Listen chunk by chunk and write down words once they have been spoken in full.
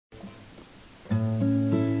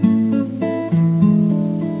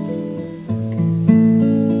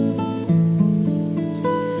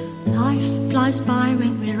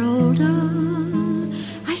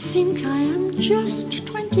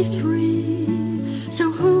23. So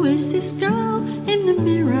who is this girl in the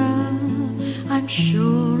mirror? I'm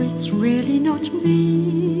sure it's really not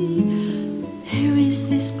me. Who is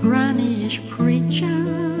this granny-ish creature?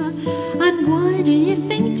 And why do you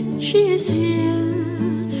think she is here?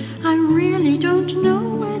 I really don't know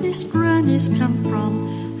where this granny's come from,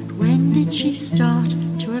 and when did she start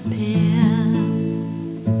to appear?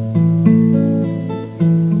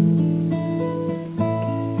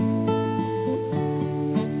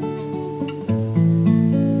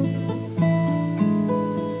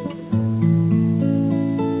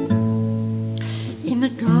 In the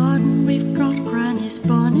garden we've got granny's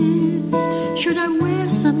bonnets. Should I wear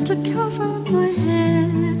some to cover my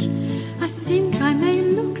head? I think I may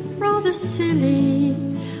look rather silly.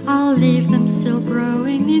 I'll leave them still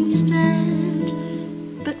growing instead.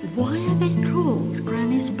 But why are they called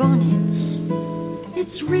granny's bonnets?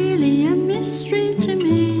 It's really a mystery to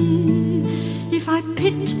me. If I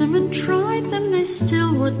picked them and tried them, they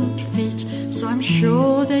still wouldn't fit, so I'm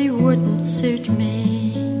sure they wouldn't suit me.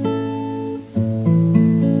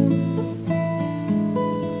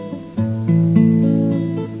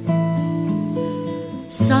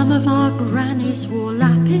 Some of our grannies wore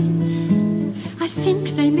lappets. I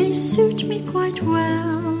think they may suit me quite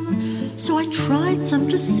well. So I tried some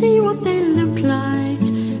to see what they look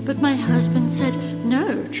like, but my husband said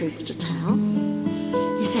no, truth to tell.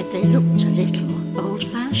 He said they looked a little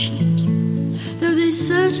old-fashioned, though they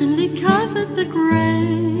certainly covered the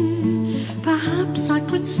grey. Perhaps I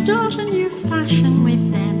could start a new fashion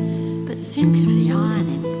with them, but think of the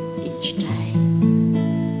ironing each day.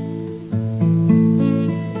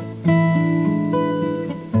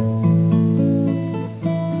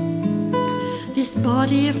 This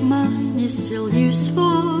body of mine is still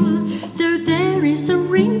useful, though there is a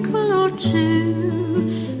wrinkle or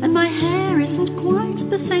two, and my hair isn't quite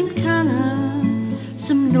the same colour.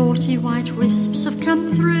 Some naughty white wisps have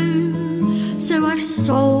come through, so I've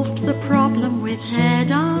solved the problem with hair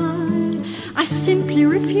dye. I simply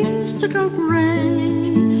refuse to go grey,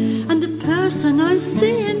 and the person I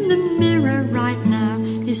see in the mirror right now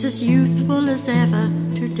is as youthful as ever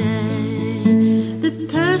today. The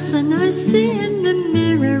person I see in the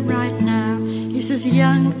mirror right now is as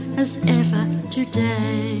young as ever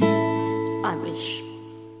today. I wish.